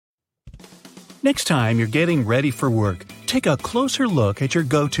Next time you're getting ready for work, take a closer look at your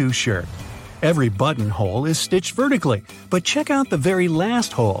go-to shirt. Every buttonhole is stitched vertically, but check out the very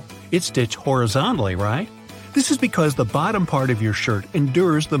last hole. It's stitched horizontally, right? This is because the bottom part of your shirt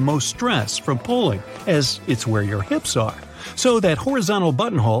endures the most stress from pulling, as it's where your hips are. So that horizontal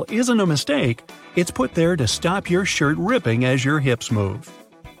buttonhole isn't a mistake. It's put there to stop your shirt ripping as your hips move.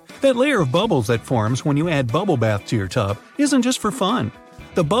 That layer of bubbles that forms when you add bubble bath to your tub isn't just for fun.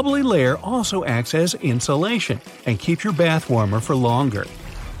 The bubbly layer also acts as insulation and keeps your bath warmer for longer.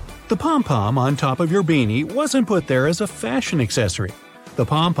 The pom-pom on top of your beanie wasn't put there as a fashion accessory. The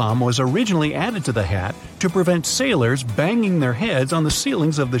pom-pom was originally added to the hat to prevent sailors banging their heads on the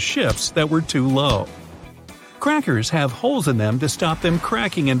ceilings of the ships that were too low. Crackers have holes in them to stop them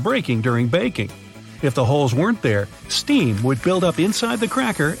cracking and breaking during baking. If the holes weren't there, steam would build up inside the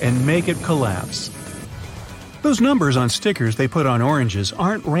cracker and make it collapse. Those numbers on stickers they put on oranges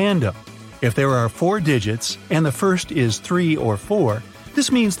aren't random. If there are 4 digits and the first is 3 or 4,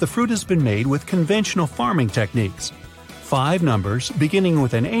 this means the fruit has been made with conventional farming techniques. 5 numbers beginning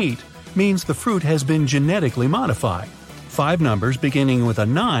with an 8 means the fruit has been genetically modified. 5 numbers beginning with a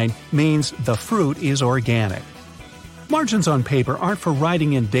 9 means the fruit is organic. Margins on paper aren't for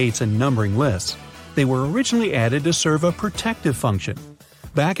writing in dates and numbering lists. They were originally added to serve a protective function.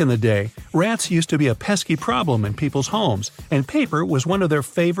 Back in the day, rats used to be a pesky problem in people's homes, and paper was one of their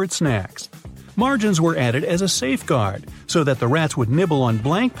favorite snacks. Margins were added as a safeguard, so that the rats would nibble on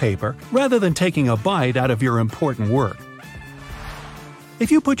blank paper rather than taking a bite out of your important work.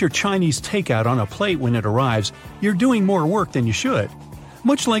 If you put your Chinese takeout on a plate when it arrives, you're doing more work than you should.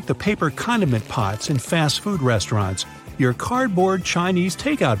 Much like the paper condiment pots in fast food restaurants, your cardboard Chinese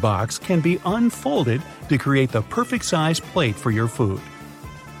takeout box can be unfolded to create the perfect size plate for your food.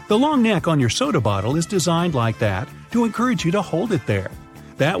 The long neck on your soda bottle is designed like that to encourage you to hold it there.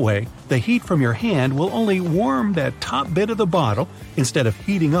 That way, the heat from your hand will only warm that top bit of the bottle instead of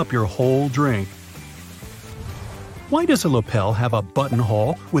heating up your whole drink. Why does a lapel have a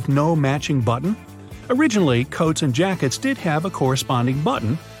buttonhole with no matching button? Originally, coats and jackets did have a corresponding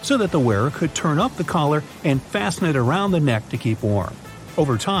button so that the wearer could turn up the collar and fasten it around the neck to keep warm.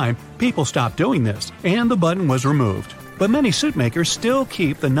 Over time, people stopped doing this, and the button was removed. But many suit makers still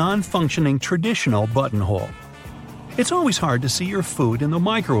keep the non-functioning traditional buttonhole. It's always hard to see your food in the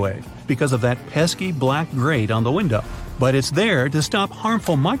microwave because of that pesky black grate on the window, but it's there to stop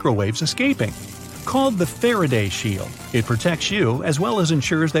harmful microwaves escaping. Called the Faraday Shield, it protects you as well as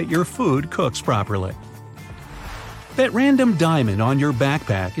ensures that your food cooks properly. That random diamond on your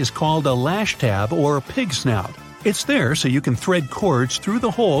backpack is called a lash tab or pig snout. It's there so you can thread cords through the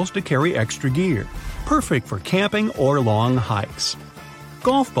holes to carry extra gear. Perfect for camping or long hikes.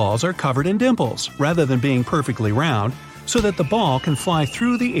 Golf balls are covered in dimples rather than being perfectly round, so that the ball can fly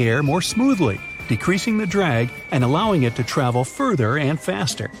through the air more smoothly, decreasing the drag and allowing it to travel further and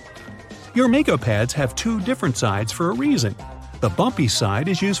faster. Your makeup pads have 2 different sides for a reason. The bumpy side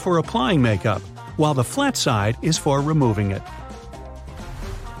is used for applying makeup, while the flat side is for removing it.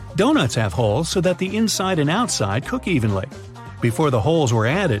 Donuts have holes so that the inside and outside cook evenly. Before the holes were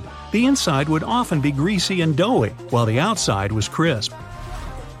added, the inside would often be greasy and doughy, while the outside was crisp.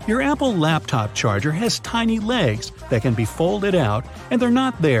 Your Apple laptop charger has tiny legs that can be folded out, and they're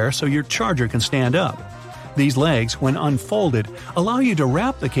not there so your charger can stand up. These legs, when unfolded, allow you to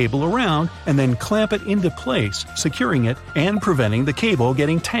wrap the cable around and then clamp it into place, securing it and preventing the cable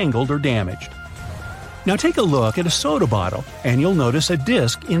getting tangled or damaged. Now take a look at a soda bottle, and you'll notice a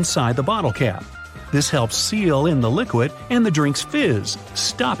disc inside the bottle cap. This helps seal in the liquid and the drink's fizz,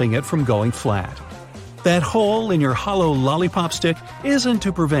 stopping it from going flat. That hole in your hollow lollipop stick isn't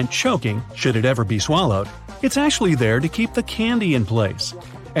to prevent choking, should it ever be swallowed. It's actually there to keep the candy in place.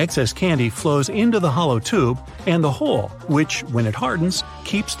 Excess candy flows into the hollow tube and the hole, which, when it hardens,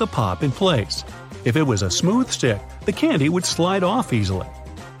 keeps the pop in place. If it was a smooth stick, the candy would slide off easily.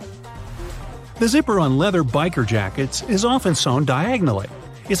 The zipper on leather biker jackets is often sewn diagonally.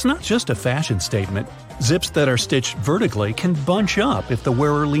 It's not just a fashion statement. Zips that are stitched vertically can bunch up if the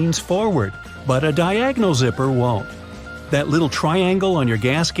wearer leans forward, but a diagonal zipper won't. That little triangle on your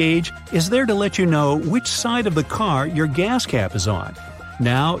gas gauge is there to let you know which side of the car your gas cap is on.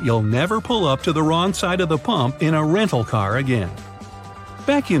 Now you'll never pull up to the wrong side of the pump in a rental car again.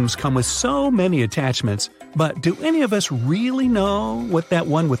 Vacuums come with so many attachments, but do any of us really know what that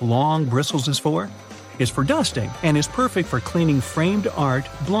one with long bristles is for? It's for dusting and is perfect for cleaning framed art,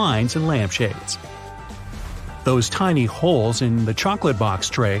 blinds, and lampshades. Those tiny holes in the chocolate box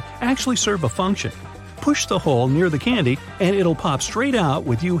tray actually serve a function. Push the hole near the candy and it'll pop straight out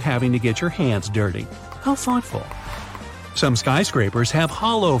with you having to get your hands dirty. How thoughtful. Some skyscrapers have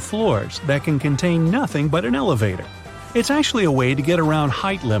hollow floors that can contain nothing but an elevator. It's actually a way to get around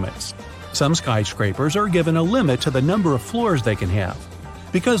height limits. Some skyscrapers are given a limit to the number of floors they can have.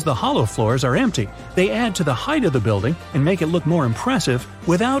 Because the hollow floors are empty, they add to the height of the building and make it look more impressive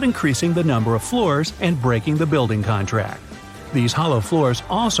without increasing the number of floors and breaking the building contract. These hollow floors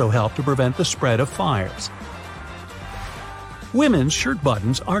also help to prevent the spread of fires. Women's shirt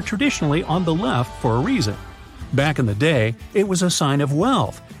buttons are traditionally on the left for a reason. Back in the day, it was a sign of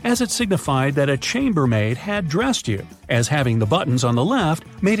wealth, as it signified that a chambermaid had dressed you, as having the buttons on the left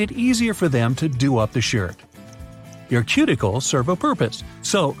made it easier for them to do up the shirt. Your cuticles serve a purpose,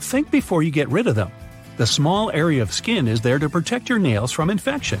 so think before you get rid of them. The small area of skin is there to protect your nails from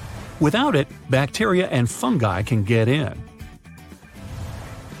infection. Without it, bacteria and fungi can get in.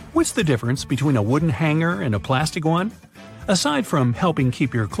 What's the difference between a wooden hanger and a plastic one? Aside from helping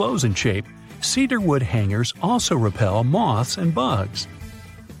keep your clothes in shape, cedar wood hangers also repel moths and bugs.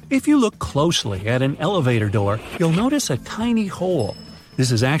 If you look closely at an elevator door, you'll notice a tiny hole.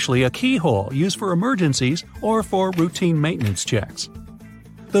 This is actually a keyhole used for emergencies or for routine maintenance checks.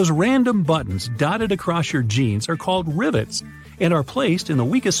 Those random buttons dotted across your jeans are called rivets and are placed in the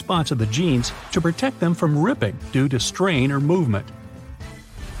weakest spots of the jeans to protect them from ripping due to strain or movement.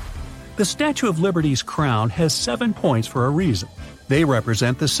 The Statue of Liberty's crown has 7 points for a reason. They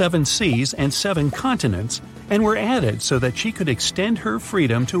represent the 7 seas and 7 continents and were added so that she could extend her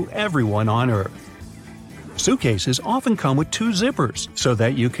freedom to everyone on Earth. Suitcases often come with 2 zippers so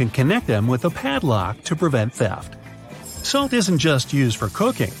that you can connect them with a padlock to prevent theft. Salt isn't just used for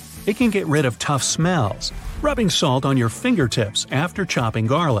cooking. It can get rid of tough smells. Rubbing salt on your fingertips after chopping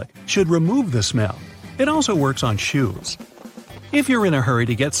garlic should remove the smell. It also works on shoes. If you're in a hurry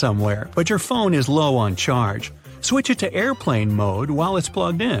to get somewhere but your phone is low on charge, switch it to airplane mode while it's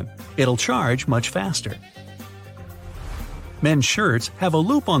plugged in. It'll charge much faster. Men's shirts have a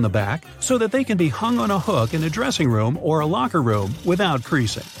loop on the back so that they can be hung on a hook in a dressing room or a locker room without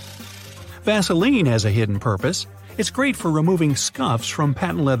creasing. Vaseline has a hidden purpose. It's great for removing scuffs from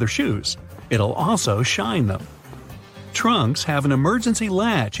patent leather shoes. It'll also shine them. Trunks have an emergency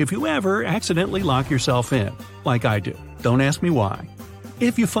latch if you ever accidentally lock yourself in, like I do. Don't ask me why.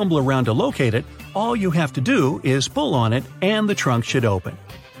 If you fumble around to locate it, all you have to do is pull on it and the trunk should open.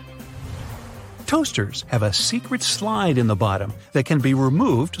 Toasters have a secret slide in the bottom that can be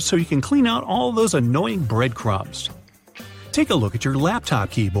removed so you can clean out all those annoying breadcrumbs. Take a look at your laptop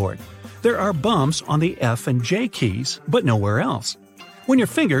keyboard. There are bumps on the F and J keys, but nowhere else. When your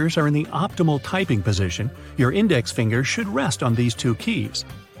fingers are in the optimal typing position, your index finger should rest on these 2 keys.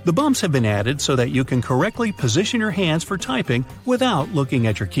 The bumps have been added so that you can correctly position your hands for typing without looking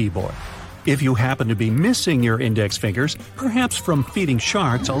at your keyboard. If you happen to be missing your index fingers, perhaps from feeding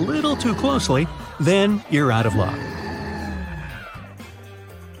sharks a little too closely, then you're out of luck.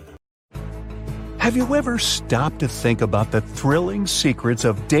 Have you ever stopped to think about the thrilling secrets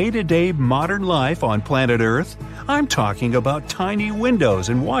of day-to-day modern life on planet Earth? I'm talking about tiny windows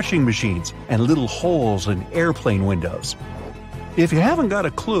in washing machines and little holes in airplane windows. If you haven't got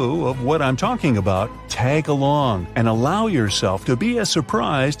a clue of what I'm talking about, tag along and allow yourself to be as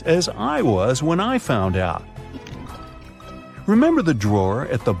surprised as I was when I found out. Remember the drawer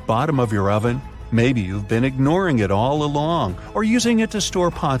at the bottom of your oven? Maybe you've been ignoring it all along or using it to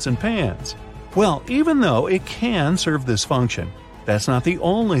store pots and pans. Well, even though it can serve this function, that's not the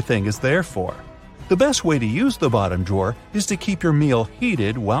only thing it's there for. The best way to use the bottom drawer is to keep your meal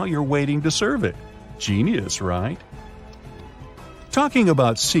heated while you're waiting to serve it. Genius, right? Talking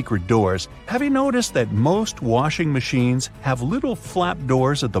about secret doors, have you noticed that most washing machines have little flap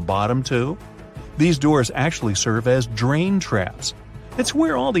doors at the bottom too? These doors actually serve as drain traps. It's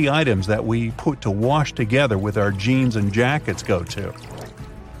where all the items that we put to wash together with our jeans and jackets go to.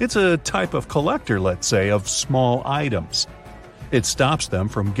 It's a type of collector, let's say, of small items. It stops them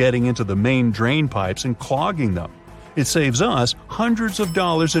from getting into the main drain pipes and clogging them. It saves us hundreds of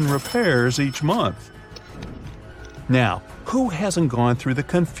dollars in repairs each month. Now, who hasn't gone through the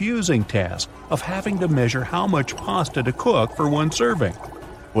confusing task of having to measure how much pasta to cook for one serving?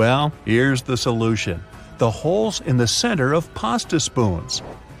 Well, here's the solution. The holes in the center of pasta spoons.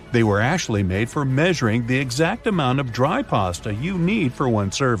 They were actually made for measuring the exact amount of dry pasta you need for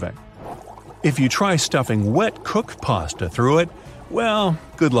one serving. If you try stuffing wet cooked pasta through it, well,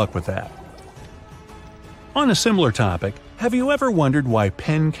 good luck with that. On a similar topic, have you ever wondered why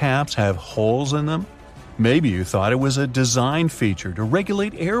pen caps have holes in them? Maybe you thought it was a design feature to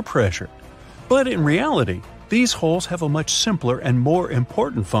regulate air pressure. But in reality, these holes have a much simpler and more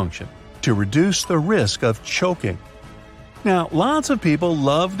important function: to reduce the risk of choking. Now, lots of people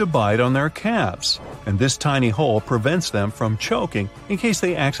love to bite on their caps, and this tiny hole prevents them from choking in case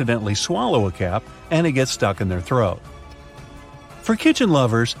they accidentally swallow a cap and it gets stuck in their throat. For kitchen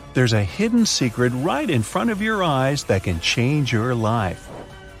lovers, there's a hidden secret right in front of your eyes that can change your life.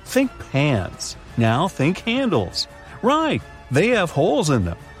 Think pans. Now think handles. Right, they have holes in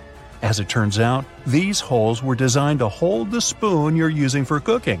them. As it turns out, these holes were designed to hold the spoon you're using for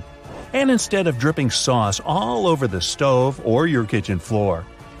cooking. And instead of dripping sauce all over the stove or your kitchen floor,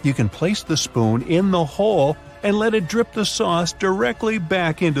 you can place the spoon in the hole and let it drip the sauce directly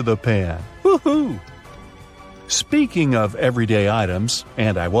back into the pan. Woohoo! Speaking of everyday items,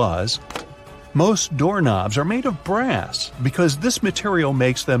 and most doorknobs are made of brass because this material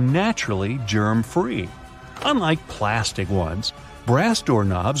makes them naturally germ-free. Unlike plastic ones, brass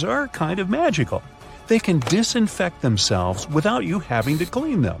doorknobs are kind of magical. They can disinfect themselves without you having to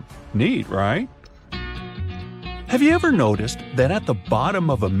clean them. Neat, right? Have you ever noticed that at the bottom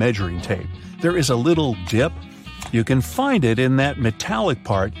of a measuring tape there is a little dip? You can find it in that metallic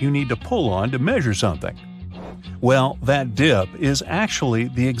part you need to pull on to measure something. Well, that dip is actually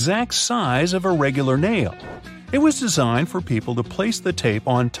the exact size of a regular nail. It was designed for people to place the tape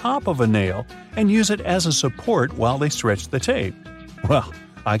on top of a nail and use it as a support while they stretch the tape. Well,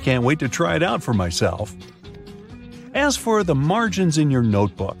 I can't wait to try it out for myself. As for the margins in your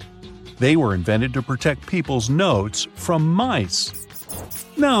notebook, they were invented to protect people's notes from mice.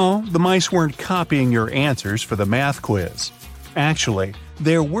 No, the mice weren't copying your answers for the math quiz. Actually,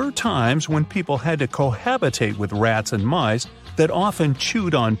 there were times when people had to cohabitate with rats and mice that often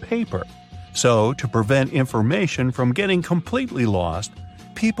chewed on paper. So, to prevent information from getting completely lost,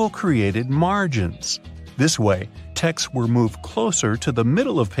 people created margins. This way, texts were moved closer to the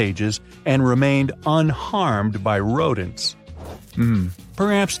middle of pages and remained unharmed by rodents.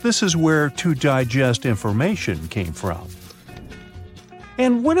 Perhaps this is where to digest information came from.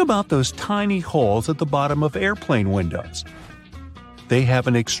 And what about those tiny holes at the bottom of airplane windows? They have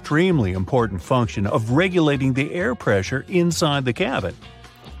an extremely important function of regulating the air pressure inside the cabin.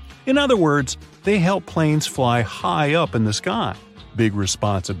 In other words, they help planes fly high up in the sky. Big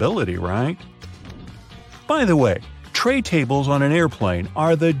responsibility, right? By the way, tray tables on an airplane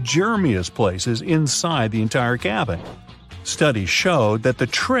are the germiest places inside the entire cabin. Studies showed that the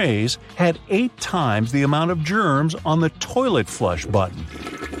trays had 8 times the amount of germs on the toilet flush button.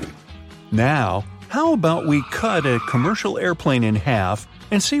 Now, how about we cut a commercial airplane in half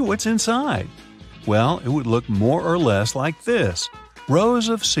and see what's inside? Well, it would look more or less like this. Rows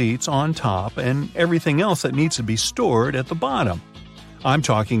of seats on top and everything else that needs to be stored at the bottom. I'm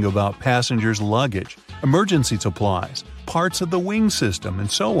talking about passengers' luggage, emergency supplies, parts of the wing system, and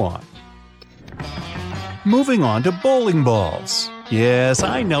so on. Moving on to bowling balls. Yes,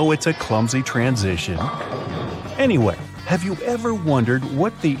 I know it's a clumsy transition. Anyway, have you ever wondered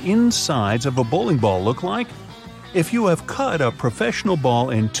what the insides of a bowling ball look like? If you have cut a professional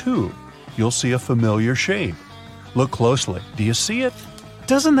ball in two, you'll see a familiar shape. Look closely. Do you see it?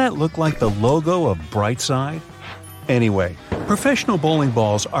 Doesn't that look like the logo of Brightside? Anyway, professional bowling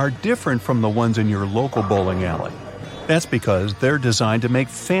balls are different from the ones in your local bowling alley. That's because they're designed to make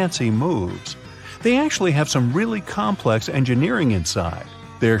fancy moves. They actually have some really complex engineering inside.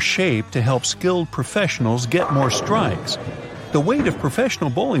 They're shaped to help skilled professionals get more strikes. The weight of professional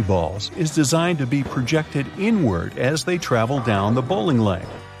bowling balls is designed to be projected inward as they travel down the bowling lane.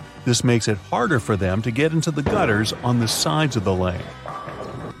 This makes it harder for them to get into the gutters on the sides of the lane.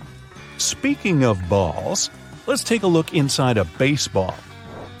 Speaking of balls, let's take a look inside a baseball.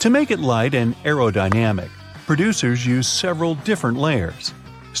 To make it light and aerodynamic, producers use several different layers.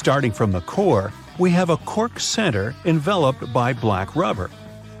 Starting from the core, we have a cork center enveloped by black rubber.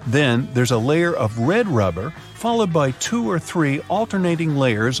 Then there's a layer of red rubber, followed by 2 or 3 alternating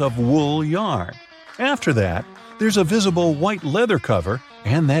layers of wool yarn. After that, there's a visible white leather cover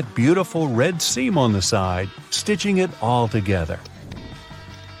and that beautiful red seam on the side, stitching it all together.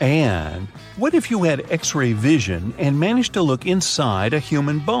 And what if you had X-ray vision and managed to look inside a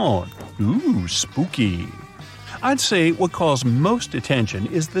human bone? Ooh, spooky! I'd say what calls most attention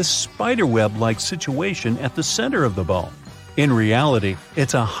is this spiderweb-like situation at the center of the bone. In reality,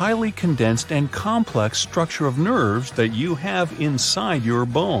 it's a highly condensed and complex structure of nerves that you have inside your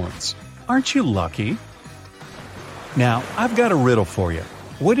bones. Aren't you lucky? Now, I've got a riddle for you.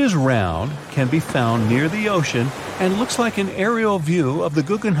 What is round, can be found near the ocean, and looks like an aerial view of the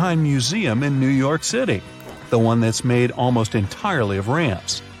Guggenheim Museum in New York City, the one that's made almost entirely of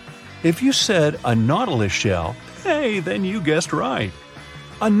ramps? If you said a nautilus shell, hey, then you guessed right.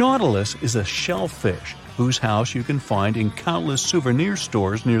 A nautilus is a shellfish whose house you can find in countless souvenir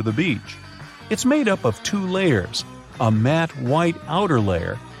stores near the beach. It's made up of 2 layers, a matte white outer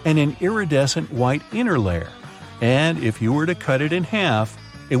layer, and an iridescent white inner layer. And if you were to cut it in half,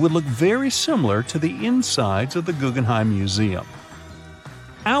 it would look very similar to the insides of the Guggenheim Museum.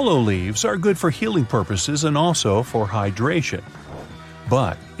 Aloe leaves are good for healing purposes and also for hydration.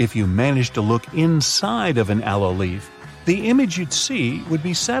 But if you managed to look inside of an aloe leaf, the image you'd see would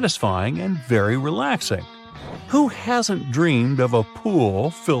be satisfying and very relaxing. Who hasn't dreamed of a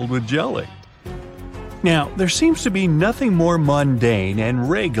pool filled with jelly? Now, there seems to be nothing more mundane and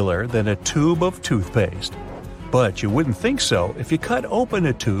regular than a tube of toothpaste. But you wouldn't think so if you cut open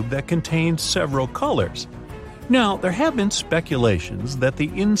a tube that contains several colors. Now, there have been speculations that the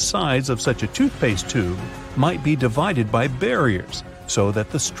insides of such a toothpaste tube might be divided by barriers so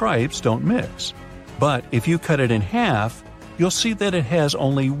that the stripes don't mix. But if you cut it in half, you'll see that it has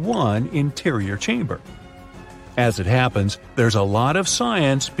only one interior chamber. As it happens, there's a lot of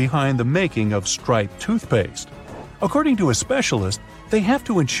science behind the making of striped toothpaste. According to a specialist, they have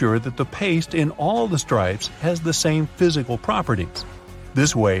to ensure that the paste in all the stripes has the same physical properties.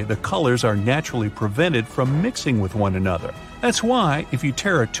 This way, the colors are naturally prevented from mixing with one another. That's why, if you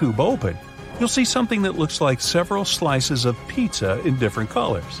tear a tube open, you'll see something that looks like several slices of pizza in different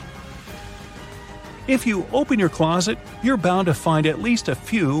colors. If you open your closet, you're bound to find at least a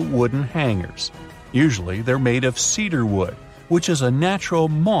few wooden hangers. Usually, they're made of cedar wood, which is a natural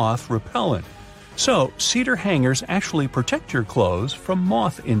moth repellent. So, cedar hangers actually protect your clothes from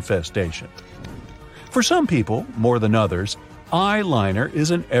moth infestation. For some people, more than others, eyeliner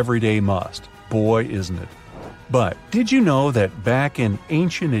is an everyday must. Boy, isn't it. But did you know that back in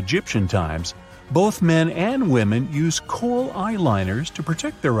ancient Egyptian times, both men and women used kohl eyeliners to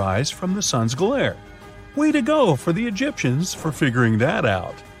protect their eyes from the sun's glare? Way to go for the Egyptians for figuring that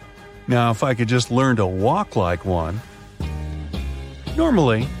out. Now, if I could just learn to walk like one.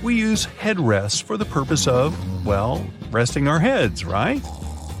 Normally, we use headrests for the purpose of, well, resting our heads, right?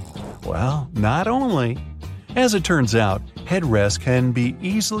 Well, not only. As it turns out, headrests can be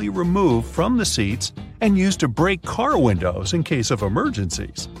easily removed from the seats and used to break car windows in case of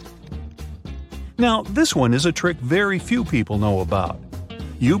emergencies. Now, this one is a trick very few people know about.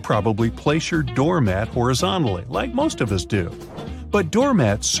 You probably place your doormat horizontally, like most of us do. But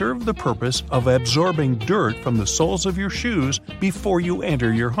doormats serve the purpose of absorbing dirt from the soles of your shoes before you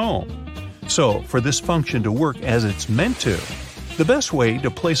enter your home. So, for this function to work as it's meant to, the best way to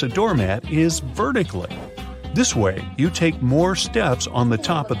place a doormat is vertically. This way, you take more steps on the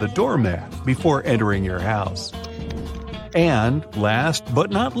top of the doormat before entering your house. And last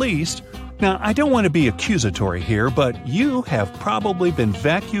but not least, now I don't want to be accusatory here, but you have probably been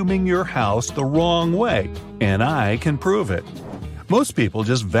vacuuming your house the wrong way, and I can prove it. Most people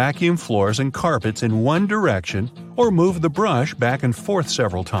just vacuum floors and carpets in one direction or move the brush back and forth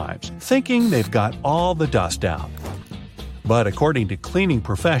several times, thinking they've got all the dust out. But according to cleaning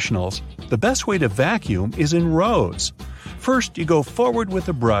professionals, the best way to vacuum is in rows. First, you go forward with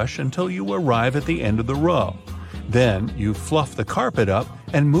the brush until you arrive at the end of the row. Then, you fluff the carpet up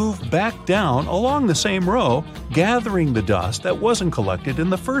and move back down along the same row, gathering the dust that wasn't collected in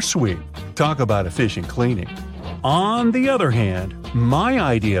the first sweep. Talk about efficient cleaning. On the other hand, my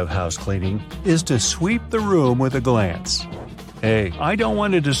idea of house cleaning is to sweep the room with a glance. Hey, I don't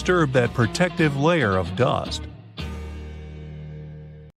want to disturb that protective layer of dust.